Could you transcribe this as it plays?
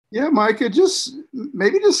Yeah, Micah, just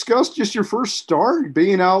maybe discuss just your first start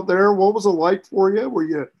being out there. What was it like for you? Were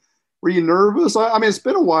you nervous? I mean, it's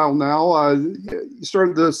been a while now. You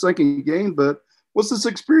started the second game, but what's this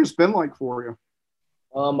experience been like for you?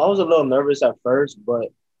 I was a little nervous at first,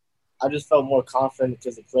 but I just felt more confident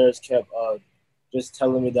because the players kept just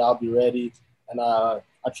telling me that I'll be ready, and I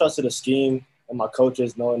trusted the scheme and my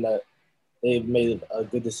coaches, knowing that they made a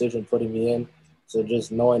good decision putting me in. So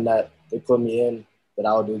just knowing that they put me in, that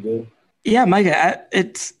I'll do good. Yeah, Micah,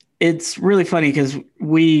 it's really funny because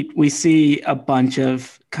we see a bunch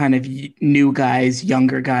of kind of new guys,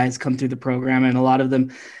 younger guys come through the program, and a lot of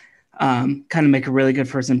them kind of make a really good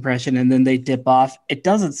first impression, and then they dip off. It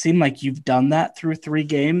doesn't seem like you've done that through 3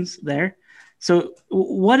 games there. So,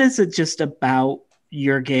 what is it just about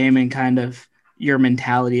your game and kind of your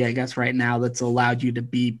mentality, I guess, right now that's allowed you to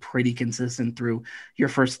be pretty consistent through your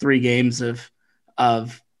first 3 games of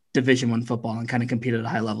Division I football and kind of compete at a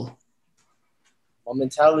high level? My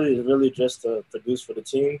mentality is really just to produce for the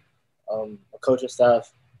team. A coaching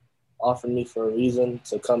staff offered me for a reason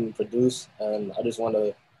to come and produce, and I just want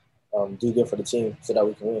to do good for the team so that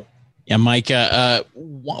we can win. Yeah, Mike,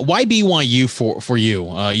 why BYU for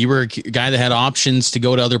you? You were a guy that had options to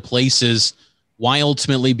go to other places. Why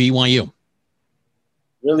ultimately BYU?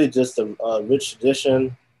 Really just a rich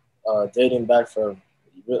tradition dating back for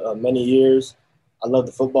many years. I love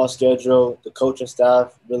the football schedule. The coaching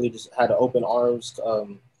staff really just had open arms.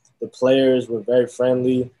 The players were very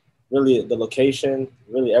friendly. Really, the location,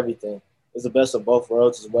 really everything. It's the best of both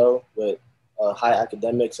worlds as well, with high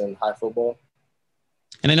academics and high football.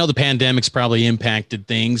 And I know the pandemic's probably impacted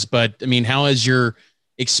things, but I mean, how has your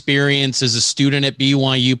experience as a student at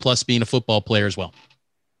BYU plus being a football player as well?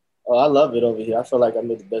 Oh, I love it over here. I feel like I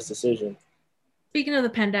made the best decision. Speaking of the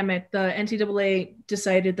pandemic, the NCAA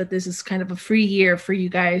decided that this is kind of a free year for you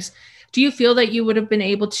guys. Do you feel that you would have been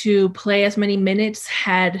able to play as many minutes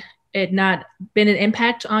had it not been an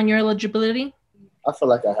impact on your eligibility? I feel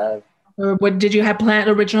like I have. Or what did you have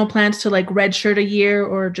original plans to like redshirt a year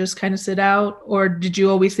or just kind of sit out? Or did you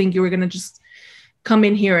always think you were going to just come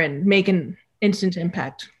in here and make an instant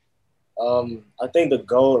impact? I think the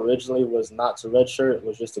goal originally was not to redshirt, it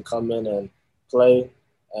was just to come in and play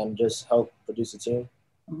and just help produce a team.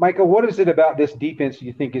 Michael, what is it about this defense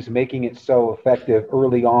you think is making it so effective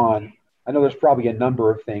early on? I know there's probably a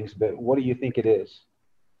number of things, but what do you think it is?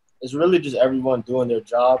 It's really just everyone doing their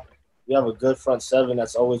job. We have a good front seven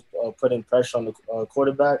that's always putting pressure on the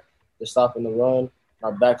quarterback. They're stopping the run.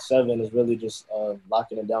 Our back seven is really just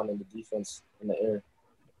locking it down in the defense in the air.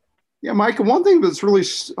 Yeah, Micah, one thing that's really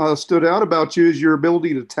stood out about you is your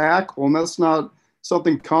ability to tackle, and that's not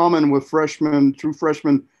something common with true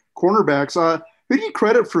freshman cornerbacks. Who do you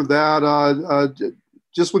credit for that,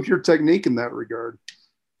 just with your technique in that regard?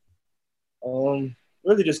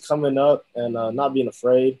 Really just coming up and not being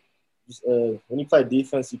afraid. Just, when you play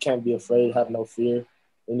defense, you can't be afraid, have no fear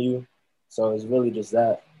in you. So it's really just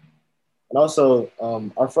that. And also,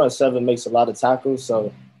 our front seven makes a lot of tackles.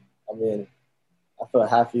 So, I mean, I feel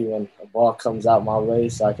happy when a ball comes out my way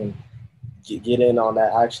so I can get in on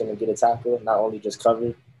that action and get a tackle, not only just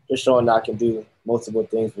cover. Just showing that I can do multiple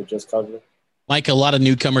things with just cover. Mike, a lot of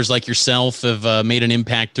newcomers like yourself have made an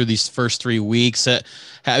impact through these first 3 weeks.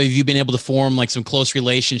 Have you been able to form like some close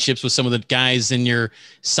relationships with some of the guys in your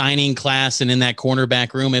signing class and in that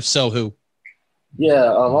cornerback room? If so, who?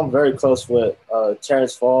 Yeah, I'm very close with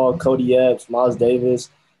Terrence Fall, Cody Epps, Miles Davis.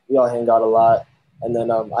 We all hang out a lot. And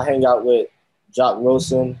then I hang out with Jock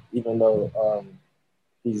Wilson, even though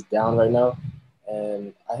he's down right now.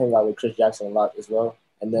 And I hang out with Chris Jackson a lot as well.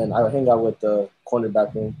 And then I hang out with the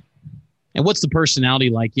cornerback room. And what's the personality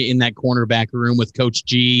like in that cornerback room with Coach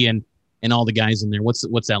G and all the guys in there? What's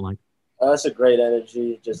that like? It's a great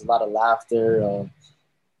energy, just a lot of laughter.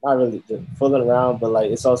 Not really fooling around, but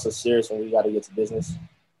like it's also serious when we got to get to business.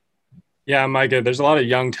 Yeah, Micah, there's a lot of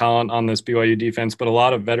young talent on this BYU defense, but a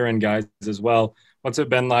lot of veteran guys as well. What's it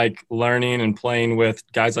been like learning and playing with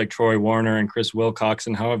guys like Troy Warner and Chris Wilcox,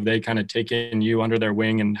 and how have they kind of taken you under their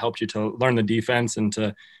wing and helped you to learn the defense and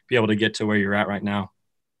to be able to get to where you're at right now?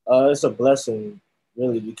 It's a blessing,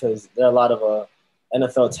 really, because there are a lot of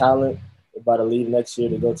NFL talent about to leave next year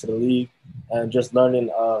to go to the league, and just learning,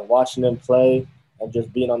 watching them play, and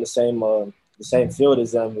just being on the same field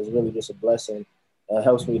as them is really just a blessing. It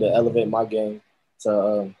helps me to elevate my game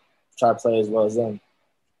to try to play as well as them.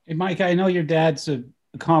 Hey, Mike, I know your dad's an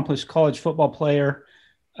accomplished college football player.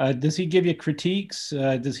 Does he give you critiques?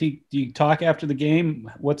 Do you talk after the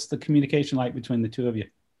game? What's the communication like between the two of you?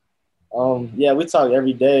 Yeah, we talk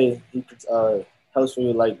every day. He helps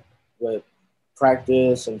me like with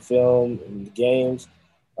practice and film and games.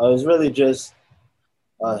 It's really just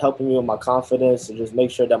helping me with my confidence and just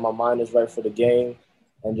make sure that my mind is right for the game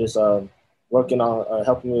and just working on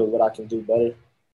helping me with what I can do better.